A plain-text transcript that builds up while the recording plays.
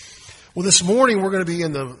Well, this morning we're going to be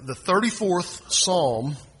in the 34th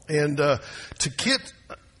Psalm, and to get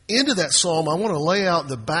into that Psalm, I want to lay out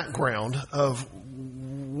the background of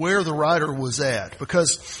where the writer was at,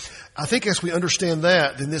 because I think as we understand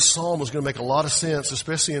that, then this Psalm is going to make a lot of sense,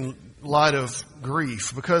 especially in light of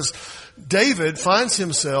grief, because David finds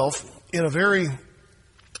himself in a very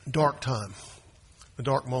dark time. A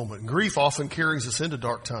dark moment. And grief often carries us into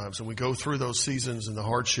dark times, and we go through those seasons and the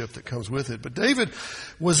hardship that comes with it. But David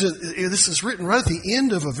this is written right at the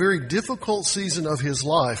end of a very difficult season of his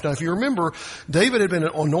life. Now, if you remember, David had been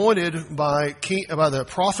anointed by the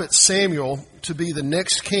prophet Samuel to be the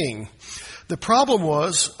next king. The problem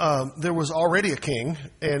was, there was already a king,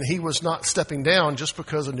 and he was not stepping down just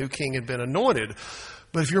because a new king had been anointed.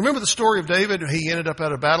 But if you remember the story of David, he ended up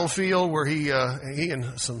at a battlefield where he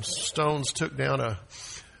and some stones took down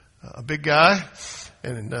a big guy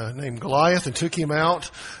named Goliath and took him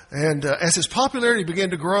out. And as his popularity began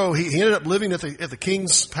to grow, he ended up living at the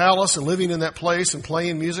king's palace and living in that place and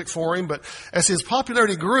playing music for him. But as his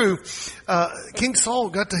popularity grew, King Saul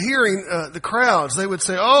got to hearing the crowds. They would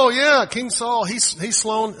say, "Oh yeah, King Saul, he's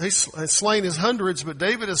slain his hundreds, but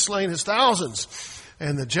David has slain his thousands."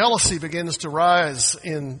 And the jealousy begins to rise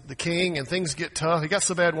in the king, and things get tough. He got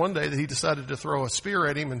so bad one day that he decided to throw a spear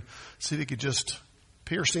at him and see if he could just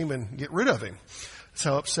pierce him and get rid of him. That's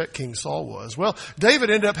how upset King Saul was. Well, David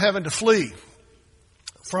ended up having to flee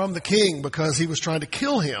from the king because he was trying to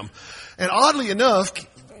kill him. And oddly enough,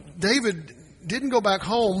 David didn't go back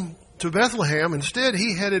home to Bethlehem. Instead,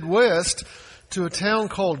 he headed west to a town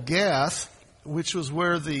called Gath, which was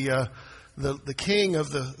where the king of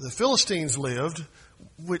the Philistines lived,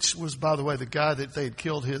 which was, by the way, the guy that they had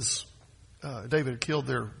killed David had killed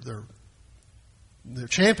their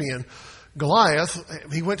champion, Goliath.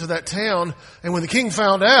 He went to that town, and when the king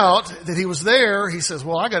found out that he was there, he says,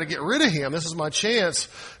 "Well, I got to get rid of him. This is my chance."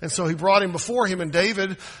 And so he brought him before him, and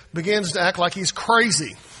David begins to act like he's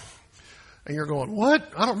crazy. And you're going,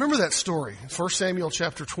 "What? I don't remember that story." 1 Samuel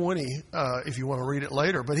chapter 20, if you want to read it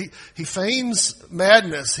later. But he feigns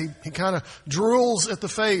madness. He kind of drools at the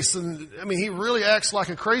face. And he really acts like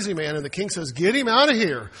a crazy man. And the king says, "Get him out of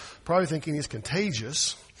here." Probably thinking he's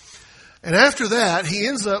contagious. And after that, he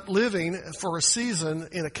ends up living for a season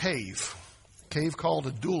in a cave called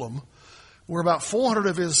Adullam, where about 400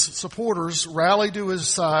 of his supporters rally to his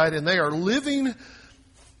side, and they are living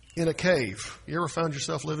in a cave. You ever found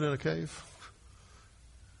yourself living in a cave?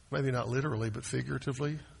 Maybe not literally, but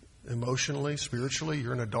figuratively, emotionally, spiritually.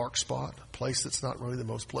 You're in a dark spot, a place that's not really the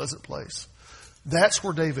most pleasant place. That's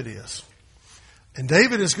where David is. And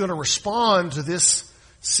David is going to respond to this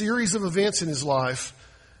series of events in his life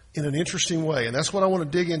in an interesting way. And that's what I want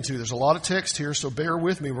to dig into. There's a lot of text here, so bear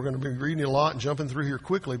with me. We're going to be reading a lot and jumping through here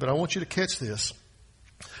quickly, but I want you to catch this.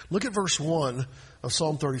 Look at verse 1 of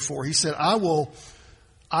Psalm 34. He said, I will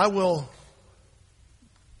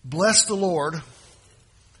bless the Lord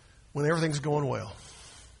when everything's going well.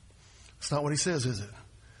 That's not what he says, is it?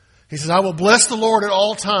 He says, "I will bless the Lord at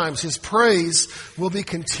all times. His praise will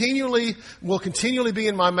continually be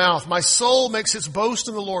in my mouth. My soul makes its boast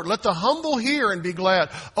in the Lord. Let the humble hear and be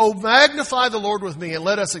glad. Oh, magnify the Lord with me, and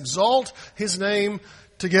let us exalt his name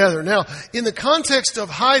together." Now, in the context of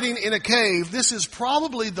hiding in a cave, this is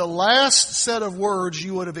probably the last set of words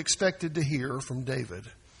you would have expected to hear from David.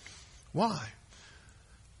 Why?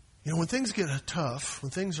 When things get tough,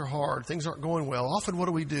 when things are hard, things aren't going well, often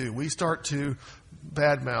what do? We start to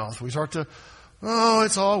badmouth. We start to,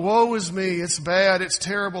 it's all, woe is me, it's bad, it's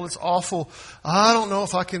terrible, it's awful. I don't know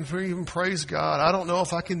if I can even praise God. I don't know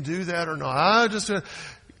if I can do that or not.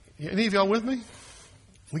 Any of y'all with me?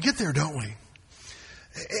 We get there, don't we?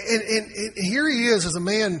 And here he is as a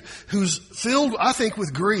man who's filled, I think,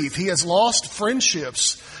 with grief. He has lost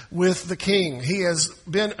friendships with the king. He has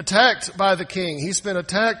been attacked by the king. He's been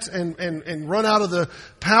attacked and run out of the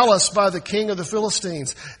palace by the king of the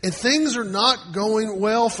Philistines. And things are not going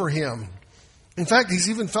well for him. In fact, he's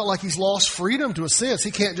even felt like he's lost freedom to a sense.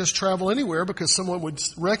 He can't just travel anywhere because someone would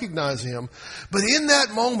recognize him. But in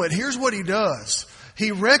that moment, here's what he does.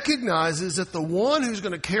 He recognizes that the one who's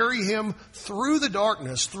going to carry him through the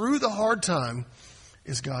darkness, through the hard time,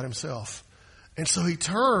 is God himself. And so he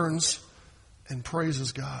turns and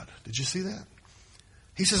praises God. Did you see that?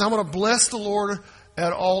 He says, "I'm going to bless the Lord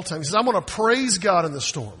at all times." He says, "I'm going to praise God in the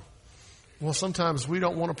storm." Well, sometimes we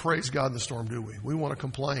don't want to praise God in the storm, do we? We want to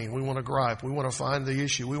complain. We want to gripe. We want to find the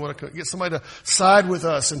issue. We want to get somebody to side with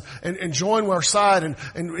us and join our side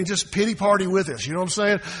and just pity party with us. You know what I'm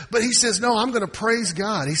saying? But he says, "No, I'm going to praise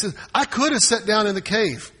God." He says, "I could have sat down in the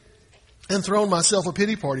cave and thrown myself a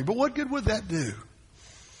pity party, but what good would that do?"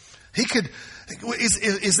 He could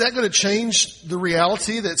Is that going to change the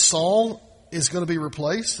reality that Saul is going to be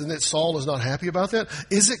replaced and that Saul is not happy about that?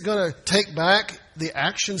 Is it going to take back the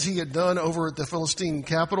actions he had done over at the Philistine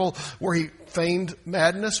capital where he feigned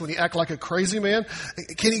madness, when he acted like a crazy man?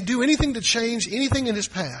 Can he do anything to change anything in his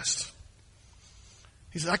past?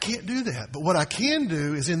 He said, I can't do that. But what I can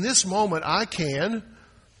do is in this moment, I can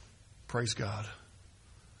praise God.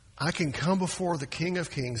 I can come before the King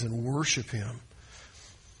of Kings and worship Him.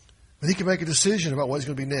 But he can make a decision about what he's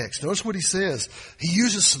going to be next. Notice what he says. He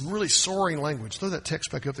uses some really soaring language. Throw that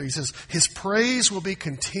text back up there. He says, His praise will be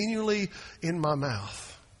continually in my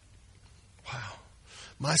mouth. Wow.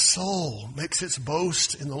 My soul makes its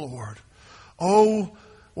boast in the Lord. Oh,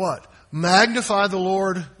 what? Magnify the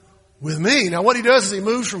Lord with me. Now what he does is he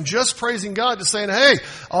moves from just praising God to saying, hey,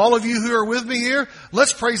 all of you who are with me here,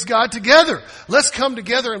 let's praise God together. Let's come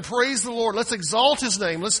together and praise the Lord. Let's exalt His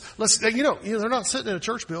name. Let's you know, they're not sitting in a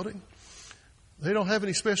church building. They don't have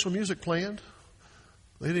any special music planned.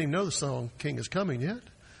 They didn't even know the song King is Coming yet.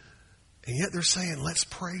 And yet they're saying, let's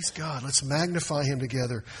praise God. Let's magnify Him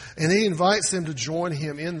together. And he invites them to join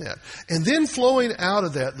him in that. And then flowing out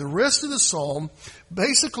of that, the rest of the psalm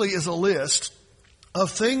basically is a list of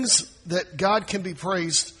things that God can be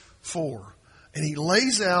praised for. And he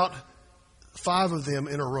lays out 5 of them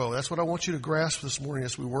in a row. That's what I want you to grasp this morning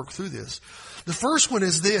as we work through this. The first one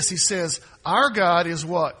is this. He says, our God is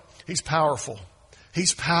what? He's powerful.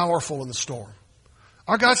 He's powerful in the storm.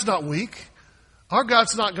 Our God's not weak. Our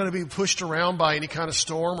God's not going to be pushed around by any kind of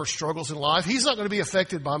storm or struggles in life. He's not going to be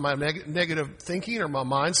affected by my negative thinking or my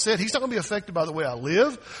mindset. He's not going to be affected by the way I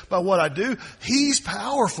live, by what I do. He's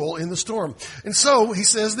powerful in the storm. And so he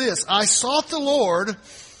says this, I sought the Lord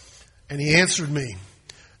and He answered me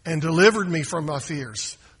and delivered me from my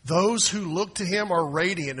fears. Those who look to Him are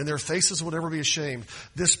radiant and their faces will never be ashamed.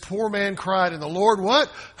 This poor man cried and the Lord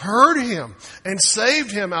what? Heard him and saved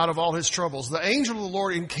him out of all his troubles. The angel of the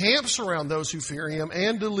Lord encamps around those who fear Him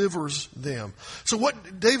and delivers them. So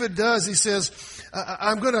what David does, he says,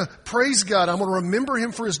 I'm going to praise God. I'm going to remember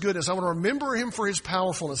Him for His goodness. I want to remember Him for His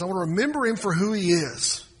powerfulness. I want to remember Him for who He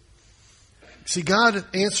is. See, God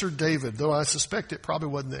answered David, though I suspect it probably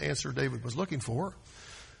wasn't the answer David was looking for.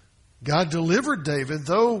 God delivered David,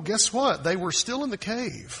 though, guess what? They were still in the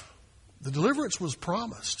cave. The deliverance was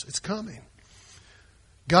promised. It's coming.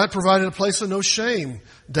 God provided a place of no shame.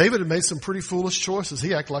 David had made some pretty foolish choices.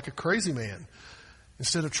 He acted like a crazy man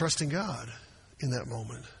instead of trusting God in that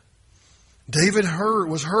moment. David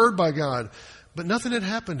was heard by God, but nothing had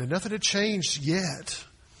happened and nothing had changed yet.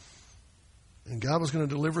 And God was going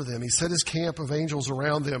to deliver them. He set His camp of angels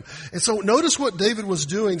around them. And so notice what David was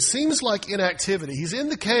doing seems like inactivity. He's in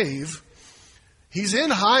the cave. He's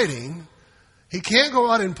in hiding. He can't go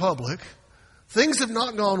out in public. Things have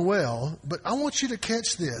not gone well. But I want you to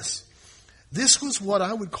catch this. This was what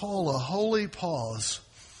I would call a holy pause,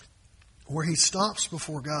 where he stops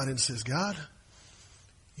before God and says, God,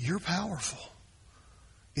 You're powerful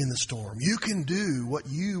in the storm. You can do what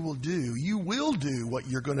you will do. You will do what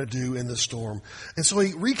you're going to do in the storm. And so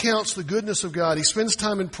he recounts the goodness of God. He spends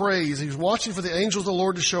time in praise. He's watching for the angels of the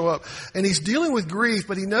Lord to show up. And he's dealing with grief,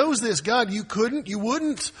 but he knows this. God, you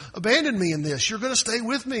wouldn't abandon me in this. You're going to stay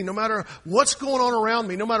with me no matter what's going on around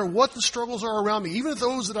me, no matter what the struggles are around me. Even if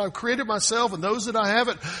those that I've created myself and those that I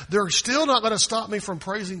haven't, they're still not going to stop me from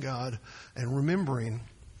praising God and remembering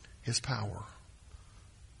His power.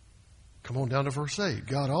 Come on down to verse 8.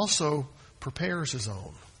 God also prepares His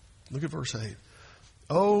own. Look at verse 8.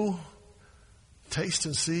 Oh, taste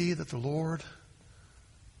and see that the Lord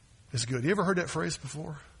is good. You ever heard that phrase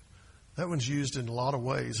before? That one's used in a lot of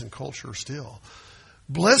ways in culture still.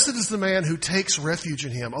 Blessed is the man who takes refuge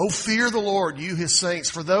in Him. Oh, fear the Lord, you His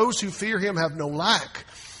saints. For those who fear Him have no lack.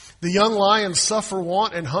 The young lions suffer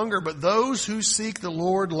want and hunger, but those who seek the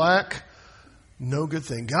Lord lack no good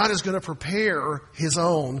thing. God is going to prepare His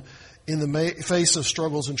own in the face of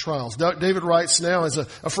struggles and trials. David writes now as a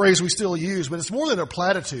phrase we still use, but it's more than a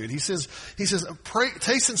platitude. He says,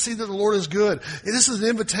 taste and see that the Lord is good. And this is an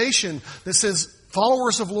invitation that says,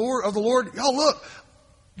 followers of the Lord, oh look,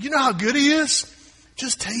 you know how good He is?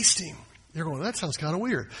 Just taste Him. You're going, that sounds kind of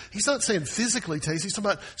weird. He's not saying physically taste. He's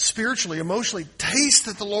talking about spiritually, emotionally. Taste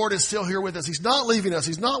that the Lord is still here with us. He's not leaving us.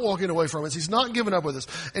 He's not walking away from us. He's not giving up with us.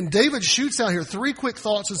 And David shoots out here 3 quick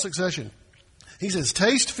thoughts in succession. He says,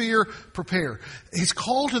 taste, fear, prepare. His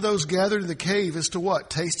call to those gathered in the cave is to what?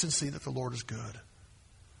 Taste and see that the Lord is good.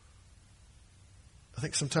 I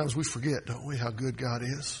think sometimes we forget, don't we, how good God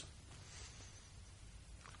is.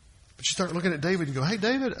 But you start looking at David and you go, hey,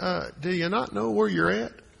 David, do you not know where you're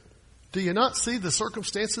at? Do you not see the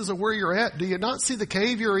circumstances of where you're at? Do you not see the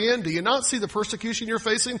cave you're in? Do you not see the persecution you're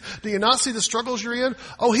facing? Do you not see the struggles you're in?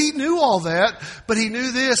 Oh, he knew all that, but he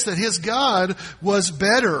knew this, that his God was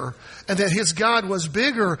better, and that his God was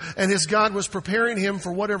bigger, and his God was preparing him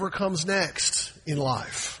for whatever comes next in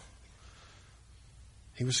life.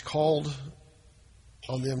 He was called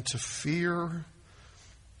on them to fear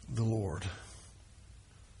the Lord.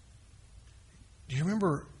 Do you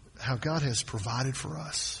remember how God has provided for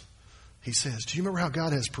us? He says, do you remember how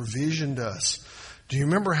God has provisioned us? Do you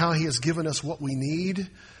remember how he has given us what we need,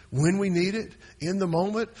 when we need it, in the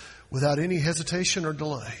moment, without any hesitation or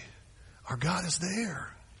delay? Our God is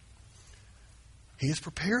there. He has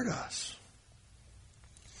prepared us.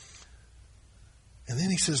 And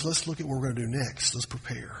then he says, let's look at what we're going to do next. Let's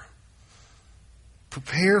prepare.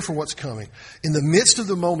 Prepare for what's coming. In the midst of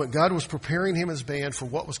the moment, God was preparing him and his band for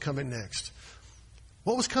what was coming next.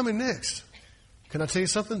 What was coming next? Can I tell you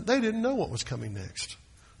something? They didn't know what was coming next.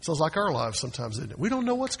 Sounds like our lives sometimes, isn't it? We don't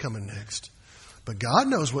know what's coming next. But God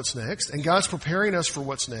knows what's next, and God's preparing us for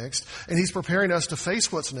what's next, and he's preparing us to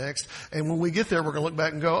face what's next. And when we get there, we're going to look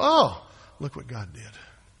back and go, oh, look what God did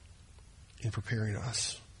in preparing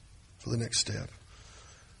us for the next step.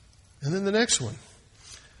 And then the next one.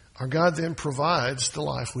 Our God then provides the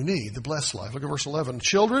life we need, the blessed life. Look at verse 11.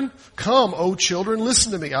 Children, come, O children,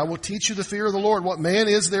 listen to me. I will teach you the fear of the Lord. What man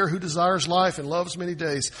is there who desires life and loves many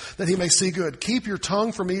days, that he may see good? Keep your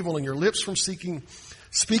tongue from evil and your lips from speaking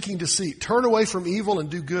deceit. Turn away from evil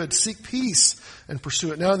and do good. Seek peace and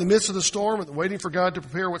pursue it. Now, in the midst of the storm and waiting for God to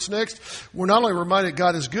prepare what's next, we're not only reminded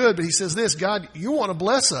God is good, but he says this, God, you want to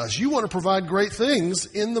bless us. You want to provide great things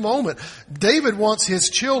in the moment. David wants his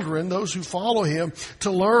children, those who follow him,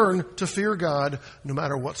 to learn to fear God no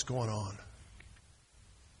matter what's going on.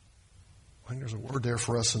 I think there's a word there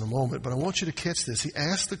for us in a moment, but I want you to catch this. He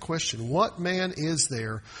asked the question, what man is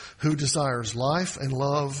there who desires life and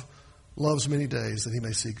loves many days that he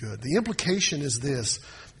may see good? The implication is this.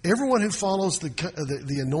 Everyone who follows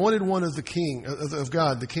the anointed one of the king, of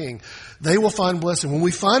God, the king, they will find blessing. When we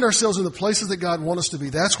find ourselves in the places that God wants us to be,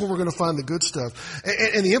 that's where we're going to find the good stuff.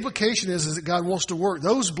 And the implication is that God wants to work.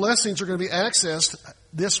 Those blessings are going to be accessed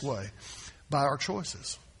this way, by our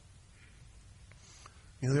choices.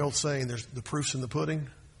 You know the old saying, there's the proof's in the pudding?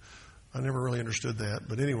 I never really understood that,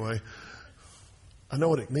 but anyway, I know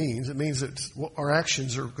what it means. It means that our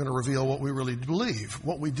actions are going to reveal what we really believe,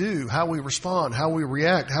 what we do, how we respond, how we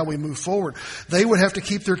react, how we move forward. They would have to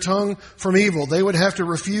keep their tongue from evil. They would have to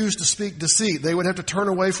refuse to speak deceit. They would have to turn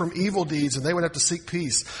away from evil deeds, and they would have to seek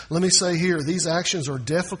peace. Let me say here, these actions are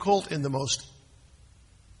difficult in the most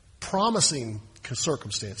promising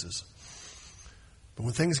circumstances. But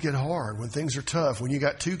when things get hard, when things are tough, when you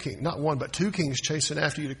got two kings, not one, but two kings chasing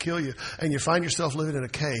after you to kill you, and you find yourself living in a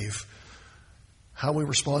cave, how we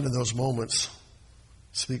respond in those moments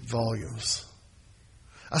speak volumes.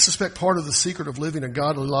 I suspect part of the secret of living a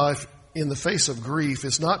godly life in the face of grief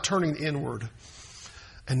is not turning inward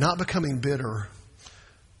and not becoming bitter,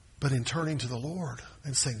 but in turning to the Lord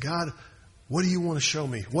and saying, God, what do you want to show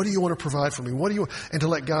me? What do you want to provide for me? What do you want? And to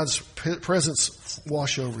let God's presence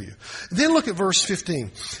wash over you. Then look at verse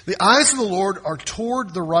 15. The eyes of the Lord are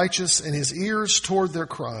toward the righteous, and his ears toward their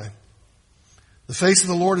cry. The face of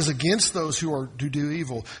the Lord is against those who do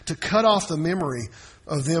evil, to cut off the memory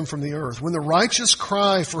of them from the earth. When the righteous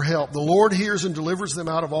cry for help, the Lord hears and delivers them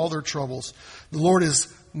out of all their troubles. The Lord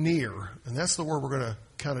is near, and that's the word we're going to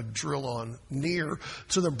kind of drill on, near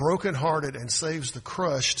to the brokenhearted and saves the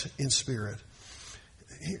crushed in spirit.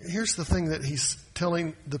 Here's the thing that he's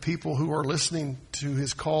telling the people who are listening to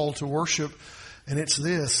his call to worship, and it's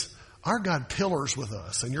this: our God pillars with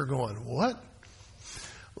us. And you're going, what?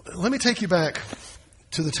 Let me take you back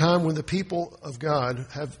to the time when the people of God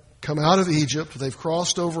have come out of Egypt. They've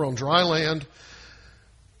crossed over on dry land.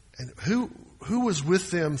 And who was with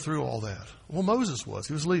them through all that? Well, Moses was.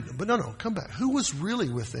 He was leading them. But no, come back. Who was really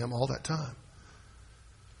with them all that time?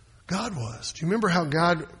 God was. Do you remember how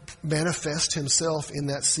God manifests himself in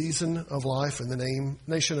that season of life in the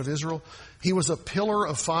nation of Israel? He was a pillar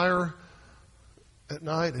of fire at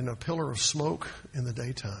night and a pillar of smoke in the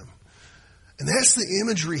daytime. And that's the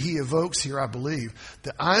imagery he evokes here, I believe.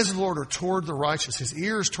 The eyes of the Lord are toward the righteous. His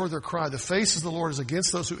ears toward their cry. The face of the Lord is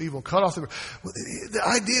against those who evil. Cut off them. The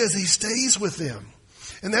idea is he stays with them.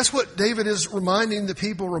 And that's what David is reminding the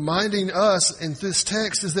people, reminding us in this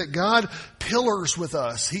text, is that God pillars with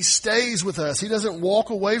us. He stays with us. He doesn't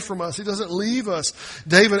walk away from us. He doesn't leave us.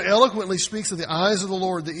 David eloquently speaks of the eyes of the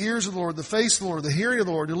Lord, the ears of the Lord, the face of the Lord, the hearing of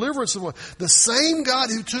the Lord, deliverance of the Lord. The same God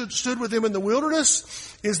who stood with him in the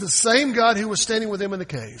wilderness is the same God who was standing with him in the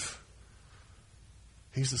cave.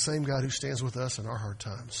 He's the same God who stands with us in our hard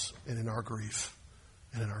times and in our grief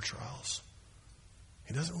and in our trials.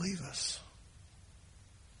 He doesn't leave us.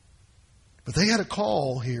 But they had a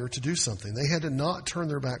call here to do something. They had to not turn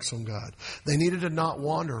their backs on God. They needed to not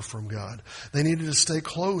wander from God. They needed to stay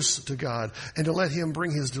close to God and to let Him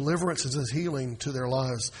bring His deliverance and His healing to their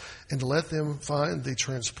lives and to let them find the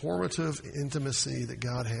transformative intimacy that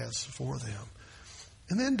God has for them.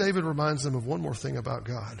 And then David reminds them of one more thing about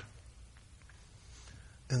God,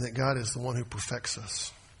 and that God is the one who perfects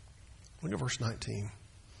us. Look at verse 19.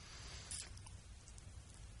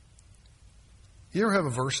 You ever have a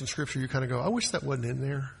verse in Scripture you kind of go, I wish that wasn't in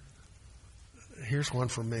there? Here's one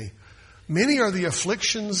from me. Many are the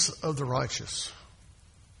afflictions of the righteous.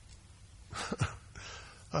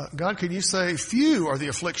 God, can you say few are the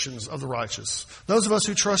afflictions of the righteous? Those of us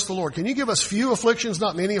who trust the Lord. Can you give us few afflictions,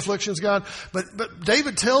 not many afflictions, God? But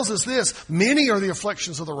David tells us this. Many are the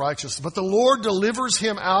afflictions of the righteous, but the Lord delivers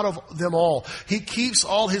him out of them all. He keeps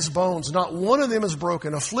all his bones. Not one of them is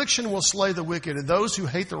broken. Affliction will slay the wicked, and those who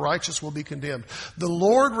hate the righteous will be condemned. The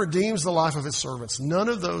Lord redeems the life of his servants. None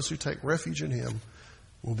of those who take refuge in him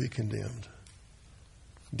will be condemned.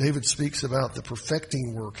 David speaks about the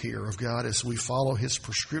perfecting work here of God as we follow His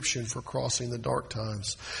prescription for crossing the dark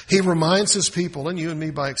times. He reminds His people, and you and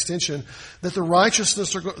me by extension, that the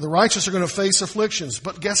righteous are going to face afflictions.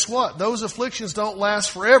 But guess what? Those afflictions don't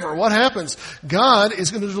last forever. What happens? God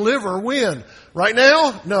is going to deliver when? Right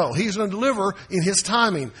now? No. He's going to deliver in His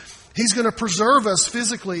timing. He's going to preserve us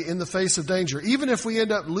physically in the face of danger. Even if we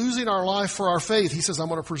end up losing our life for our faith, He says, I'm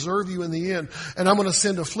going to preserve you in the end, and I'm going to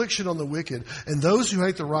send affliction on the wicked. And those who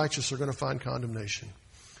hate the righteous are going to find condemnation.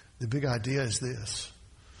 The big idea is this.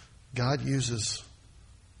 God uses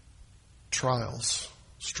trials,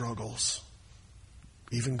 struggles,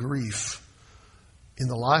 even grief in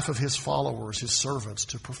the life of His followers, His servants,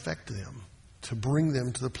 to perfect them, to bring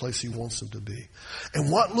them to the place He wants them to be. And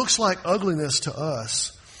what looks like ugliness to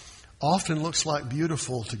us often looks like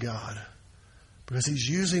beautiful to God, because He's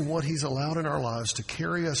using what He's allowed in our lives to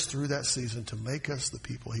carry us through that season to make us the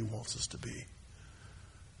people He wants us to be.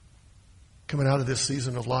 Coming out of this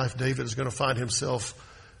season of life, David is going to find himself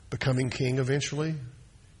becoming king eventually,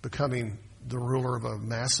 becoming the ruler of a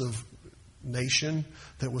massive nation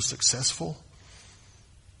that was successful.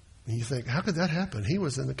 And you think, how could that happen? He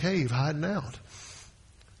was in the cave hiding out.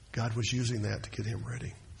 God was using that to get him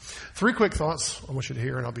ready. 3 quick thoughts I want you to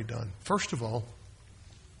hear, and I'll be done. First of all,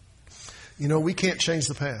 we can't change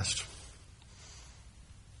the past.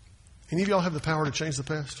 Any of y'all have the power to change the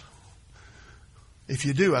past? If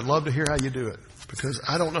you do, I'd love to hear how you do it, because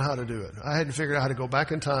I don't know how to do it. I hadn't figured out how to go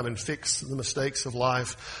back in time and fix the mistakes of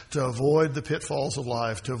life, to avoid the pitfalls of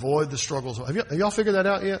life, to avoid the struggles. Have y'all figured that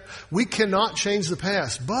out yet? We cannot change the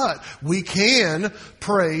past, but we can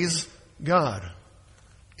praise God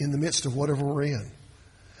in the midst of whatever we're in.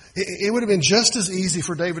 It would have been just as easy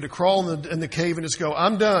for David to crawl in the cave and just go,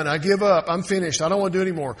 I'm done. I give up. I'm finished. I don't want to do it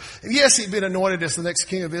anymore. Yes, he'd been anointed as the next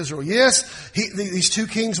king of Israel. Yes, these 2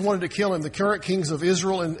 kings wanted to kill him. The current kings of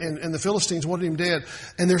Israel and the Philistines wanted him dead.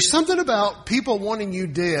 And there's something about people wanting you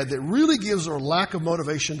dead that really gives a lack of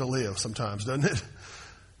motivation to live sometimes, doesn't it?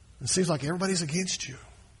 It seems like everybody's against you.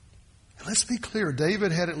 And let's be clear.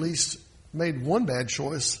 David had at least made one bad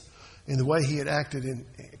choice in the way he had acted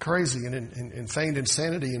crazy and feigned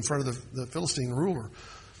insanity in front of the Philistine ruler.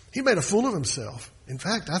 He made a fool of himself. In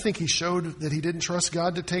fact, I think he showed that he didn't trust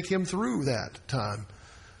God to take him through that time.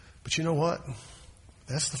 But you know what?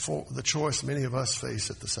 That's the choice many of us face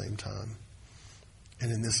at the same time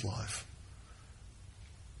and in this life.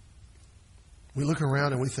 We look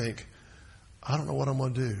around and we think, I don't know what I'm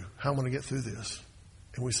going to do, how I'm going to get through this.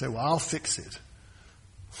 And we say, well, I'll fix it.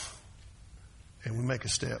 And we make a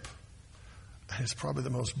step. And it's probably the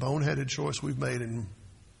most boneheaded choice we've made in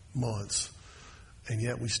months. And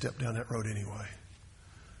yet we step down that road anyway.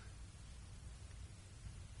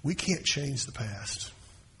 We can't change the past.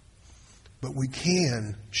 But we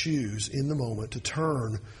can choose in the moment to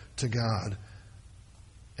turn to God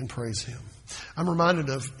and praise Him. I'm reminded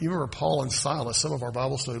of, you remember Paul and Silas. Some of our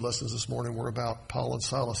Bible study lessons this morning were about Paul and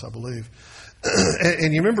Silas, I believe.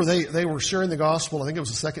 And you remember they were sharing the gospel. I think it was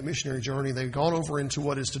the second missionary journey. They'd gone over into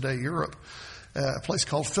what is today Europe, a place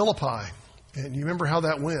called Philippi. And you remember how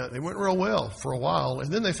that went. It went real well for a while.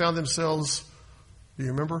 And then they found themselves, do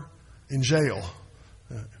you remember? In jail.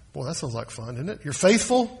 Boy, that sounds like fun, isn't it? You're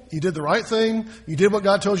faithful. You did the right thing. You did what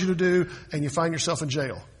God told you to do. And you find yourself in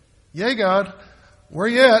jail. Yay, God. Where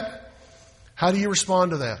you at? How do you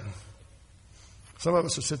respond to that? Some of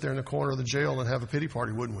us would sit there in the corner of the jail and have a pity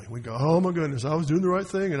party, wouldn't we? We'd go, oh my goodness, I was doing the right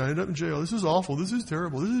thing and I ended up in jail. This is awful. This is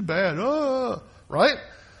terrible. This is bad. Right?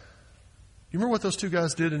 You remember what those two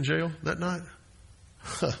guys did in jail that night?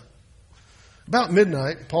 About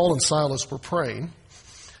midnight, Paul and Silas were praying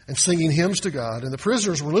and singing hymns to God, and the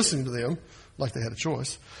prisoners were listening to them like they had a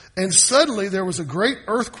choice. And suddenly there was a great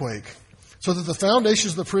earthquake, so that the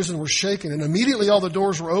foundations of the prison were shaken, and immediately all the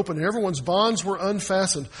doors were opened, and everyone's bonds were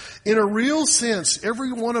unfastened. In a real sense,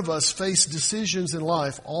 every one of us face decisions in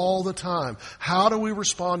life all the time. How do we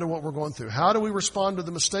respond to what we're going through? How do we respond to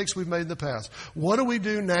the mistakes we've made in the past? What do we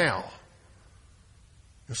do now?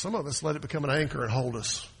 And some of us let it become an anchor and hold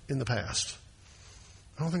us in the past.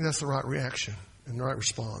 I don't think that's the right reaction and the right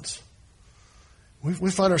response. We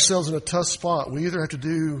find ourselves in a tough spot. We either have to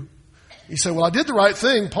do... You say, well, I did the right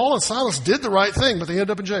thing. Paul and Silas did the right thing, but they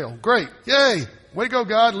ended up in jail. Great. Yay. Way to go,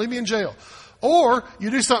 God. Leave me in jail. Or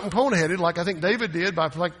you do something boneheaded, like I think David did, by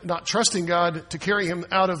not trusting God to carry him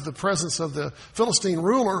out of the presence of the Philistine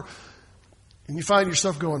ruler, and you find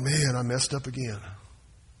yourself going, man, I messed up again.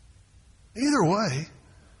 Either way,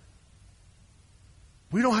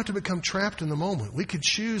 we don't have to become trapped in the moment. We could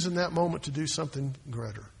choose in that moment to do something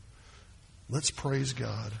greater. Let's praise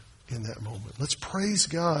God in that moment. Let's praise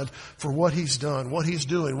God for what He's done, what He's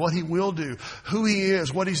doing, what He will do, who He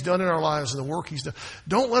is, what He's done in our lives, and the work He's done.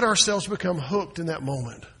 Don't let ourselves become hooked in that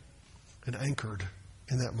moment and anchored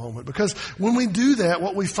in that moment. Because when we do that,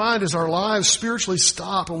 what we find is our lives spiritually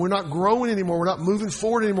stop, and we're not growing anymore. We're not moving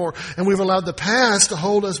forward anymore. And we've allowed the past to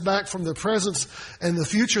hold us back from the presence and the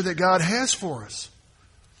future that God has for us.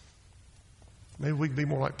 Maybe we can be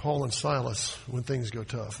more like Paul and Silas when things go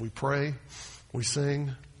tough. We pray, we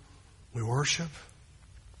sing, we worship,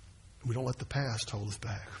 and we don't let the past hold us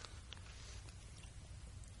back.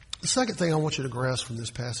 The second thing I want you to grasp from this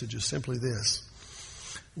passage is simply this.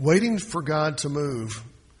 Waiting for God to move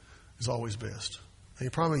is always best.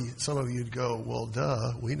 And probably some of you would go, well,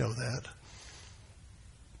 duh, we know that.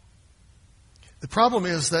 The problem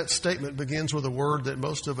is that statement begins with a word that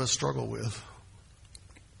most of us struggle with.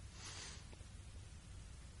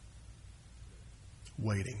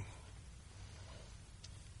 Waiting.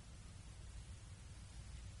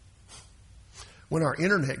 When our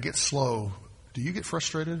internet gets slow, do you get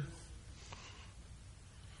frustrated?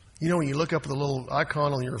 You know, when you look up at the little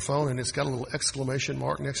icon on your phone and it's got a little exclamation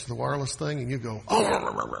mark next to the wireless thing and you go,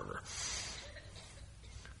 oh.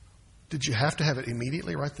 Did you have to have it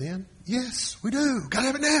immediately right then? Yes, we do. Got to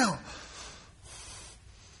have it now.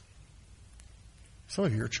 Some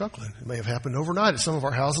of you are chuckling. It may have happened overnight at some of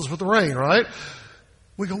our houses with the rain, right?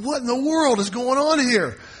 We go, what in the world is going on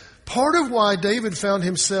here? Part of why David found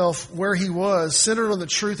himself where he was centered on the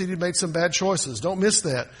truth that he'd made some bad choices. Don't miss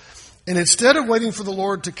that. And instead of waiting for the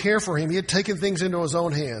Lord to care for him, he had taken things into his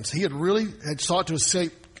own hands. He had sought to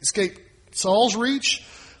escape Saul's reach,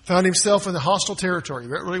 found himself in the hostile territory.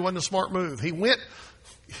 That really wasn't a smart move. He went,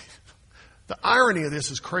 the irony of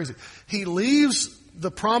this is crazy. He leaves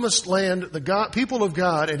the promised land, the people of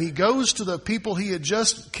God, and he goes to the people he had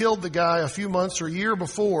just killed the guy a few months or a year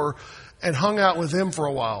before and hung out with them for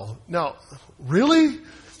a while. Now, really?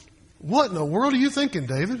 What in the world are you thinking,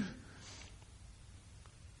 David?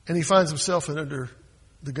 And he finds himself under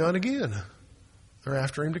the gun again. They're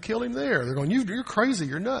after him to kill him there. They're going, you're crazy.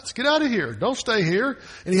 You're nuts. Get out of here. Don't stay here.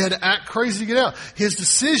 And he had to act crazy to get out. His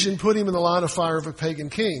decision put him in the line of fire of a pagan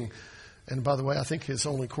king. And by the way, I think his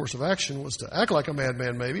only course of action was to act like a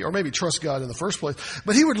madman maybe, or maybe trust God in the first place.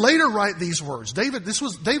 But he would later write these words. David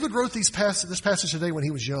wrote this passage today when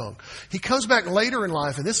he was young. He comes back later in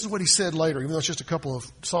life, and this is what he said later, even though it's just a couple of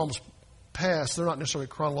Psalms past. They're not necessarily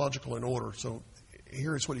chronological in order. So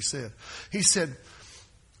here is what he said. He said,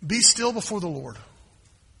 be still before the Lord.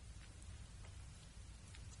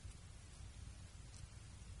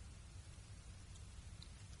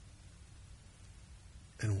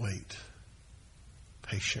 And wait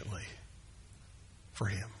patiently for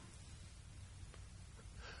him.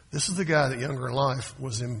 This is the guy that younger in life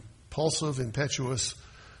was impulsive, impetuous,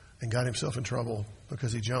 and got himself in trouble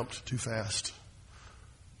because he jumped too fast.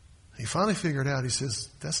 He finally figured out, he says,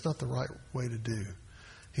 that's not the right way to do.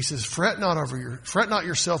 He says, fret not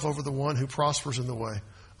yourself over the one who prospers in the way,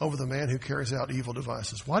 over the man who carries out evil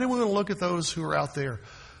devices. Why do we want to look at those who are out there?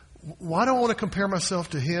 Why do I want to compare myself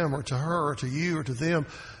to him or to her or to you or to them?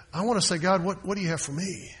 I want to say, God, what do you have for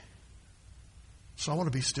me? So I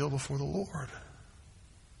want to be still before the Lord.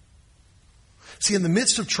 See, in the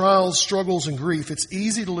midst of trials, struggles, and grief, it's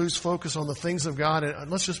easy to lose focus on the things of God.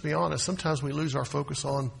 And let's just be honest, sometimes we lose our focus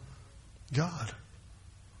on God.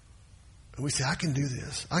 And we say, I can do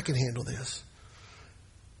this. I can handle this.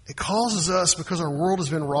 It causes us, because our world has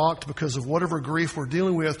been rocked because of whatever grief we're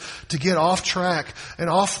dealing with, to get off track and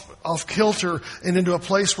off kilter and into a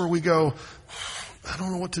place where we go, I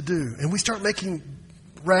don't know what to do. And we start making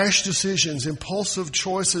rash decisions, impulsive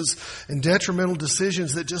choices, and detrimental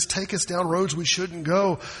decisions that just take us down roads we shouldn't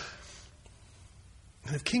go.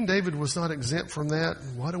 And if King David was not exempt from that,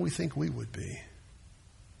 why do we think we would be?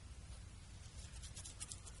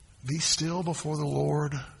 Be still before the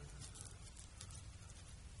Lord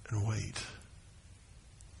and wait.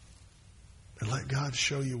 And let God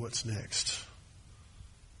show you what's next.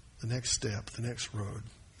 The next step, the next road,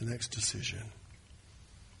 the next decision.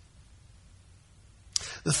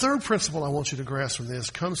 The third principle I want you to grasp from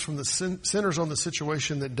this comes from the centers on the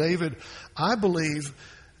situation that David, I believe,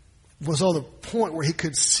 was on the point where he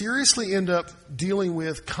could seriously end up dealing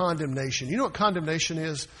with condemnation. You know what condemnation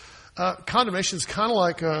is? Condemnation is kind of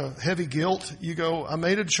like heavy guilt. You go, I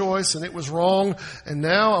made a choice and it was wrong, and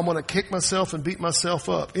now I'm going to kick myself and beat myself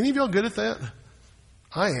up. Any of y'all good at that?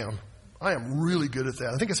 I am. I am really good at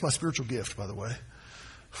that. I think it's my spiritual gift, by the way.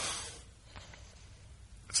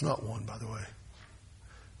 It's not one, by the way.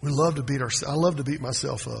 I love to beat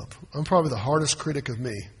myself up. I'm probably the hardest critic of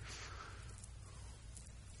me.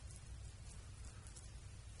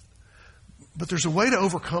 But there's a way to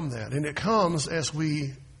overcome that, and it comes as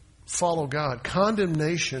we follow God.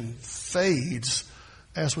 Condemnation fades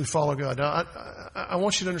as we follow God. Now, I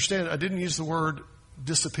want you to understand, I didn't use the word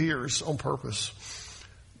disappears on purpose,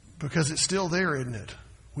 because it's still there, isn't it?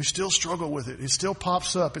 We still struggle with it. It still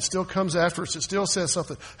pops up. It still comes after us. It still says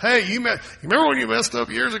something. Hey, you remember when you messed up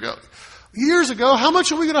years ago? Years ago, how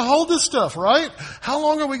much are we going to hold this stuff, right? How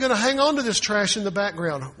long are we going to hang on to this trash in the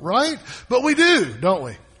background, right? But we do, don't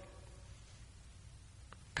we?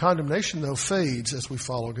 Condemnation, though, fades as we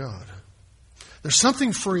follow God. There's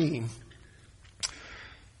something freeing,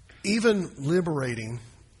 even liberating,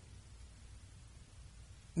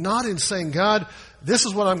 not in saying, God, this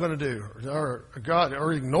is what I'm going to do, or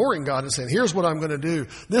ignoring God and saying, here's what I'm going to do.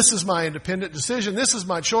 This is my independent decision. This is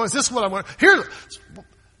my choice. This is what I'm going to do.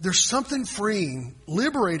 There's something freeing,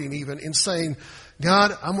 liberating even, in saying,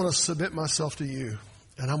 God, I'm going to submit myself to you,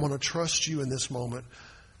 and I'm going to trust you in this moment.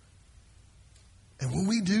 And when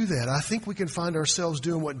we do that, I think we can find ourselves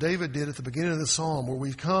doing what David did at the beginning of the psalm, where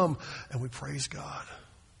we come and we praise God.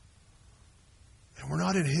 And we're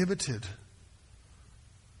not inhibited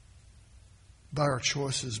by our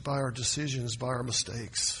choices, by our decisions, by our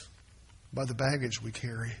mistakes, by the baggage we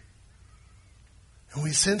carry. And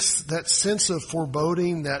we sense that sense of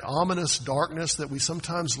foreboding, that ominous darkness that we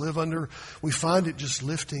sometimes live under. We find it just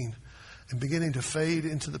lifting and beginning to fade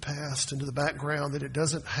into the past, into the background, that it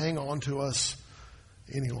doesn't hang on to us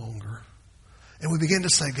any longer. And we begin to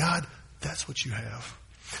say, God, that's what you have.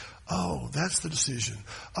 Oh, that's the decision.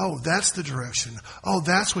 Oh, that's the direction. Oh,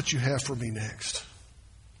 that's what you have for me next.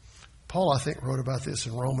 Paul, I think, wrote about this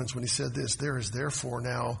in Romans when he said this: there is therefore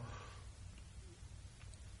now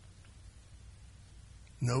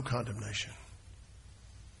no condemnation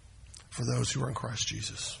for those who are in Christ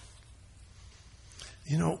Jesus.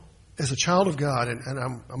 You know, as a child of God, and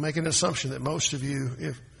I'm making an assumption that most of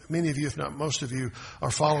you, many of you, if not most of you,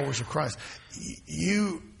 are followers of Christ.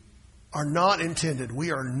 You are not intended,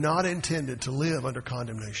 we are not intended to live under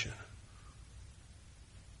condemnation.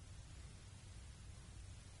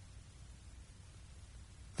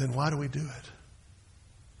 Then why do we do it?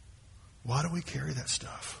 Why do we carry that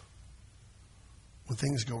stuff? When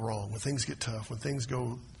things go wrong, when things get tough, when things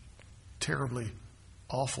go terribly,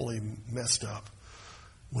 awfully messed up,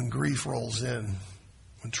 when grief rolls in,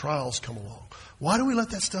 when trials come along. Why do we let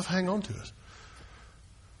that stuff hang on to us?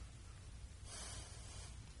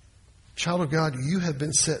 Child of God, you have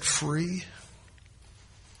been set free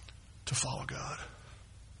to follow God.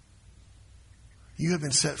 You have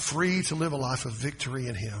been set free to live a life of victory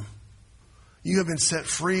in Him. You have been set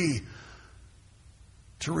free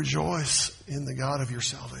to rejoice in the God of your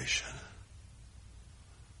salvation.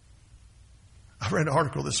 I read an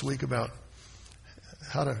article this week about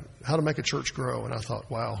how to make a church grow, and I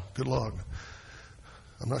thought, wow, good luck.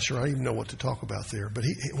 I'm not sure I even know what to talk about there. But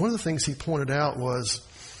one of the things he pointed out was,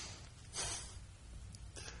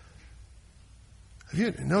 have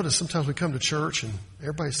you noticed sometimes we come to church and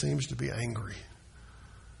everybody seems to be angry?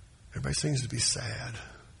 Everybody seems to be sad.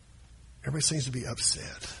 Everybody seems to be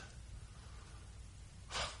upset.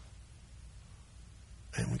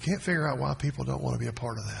 And we can't figure out why people don't want to be a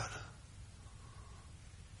part of that.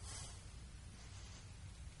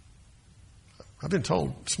 I've been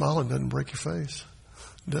told smiling doesn't break your face,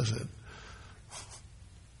 does it?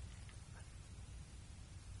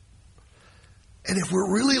 And if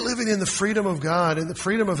we're really living in the freedom of God and the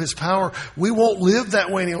freedom of His power, we won't live that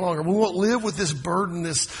way any longer. We won't live with this burden,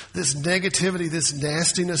 this negativity, this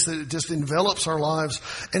nastiness that just envelops our lives.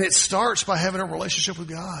 And it starts by having a relationship with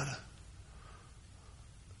God.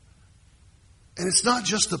 And it's not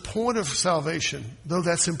just the point of salvation, though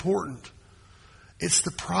that's important. It's the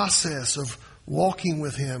process of walking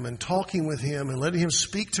with Him and talking with Him and letting Him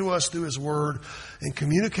speak to us through His Word and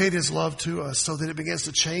communicate His love to us so that it begins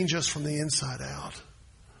to change us from the inside out.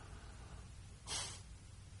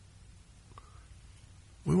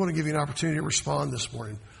 We want to give you an opportunity to respond this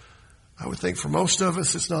morning. I would think for most of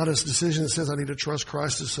us, it's not a decision that says I need to trust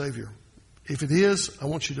Christ as Savior. If it is, I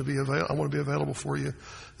want you to be I want to be available for you,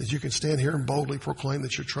 that you can stand here and boldly proclaim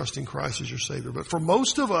that you're trusting Christ as your Savior. But for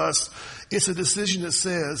most of us, it's a decision that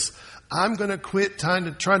says, I'm going to quit trying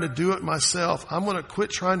to do it myself. I'm going to quit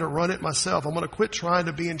trying to run it myself. I'm going to quit trying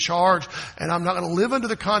to be in charge, and I'm not going to live under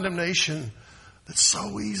the condemnation that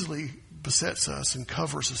so easily besets us and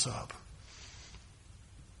covers us up.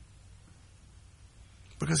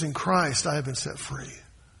 Because in Christ, I have been set free.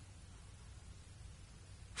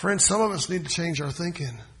 Friends, some of us need to change our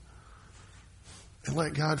thinking and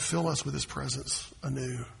let God fill us with His presence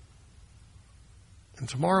anew. And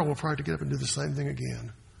tomorrow we'll probably get up and do the same thing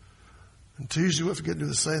again. And Tuesday we'll forget to do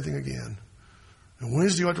the same thing again. And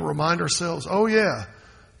Wednesday we'll have to remind ourselves, oh yeah,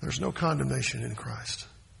 there's no condemnation in Christ.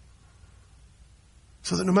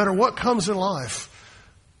 So that no matter what comes in life,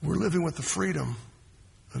 we're living with the freedom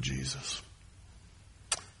of Jesus.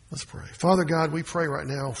 Let's pray. Father God, we pray right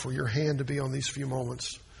now for your hand to be on these few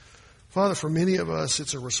moments. Father, for many of us,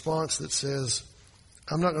 it's a response that says,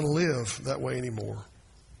 I'm not going to live that way anymore.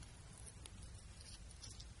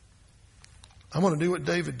 I'm going to do what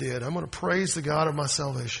David did. I'm going to praise the God of my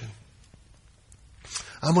salvation.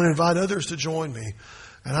 I'm going to invite others to join me.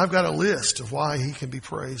 And I've got a list of why He can be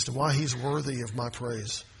praised and why He's worthy of my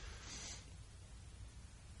praise.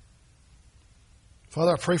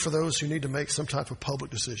 Father, I pray for those who need to make some type of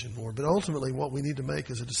public decision, Lord. But ultimately, what we need to make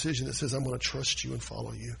is a decision that says, I'm going to trust you and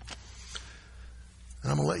follow you.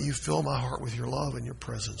 And I'm going to let you fill my heart with your love and your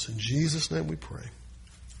presence. In Jesus' name we pray.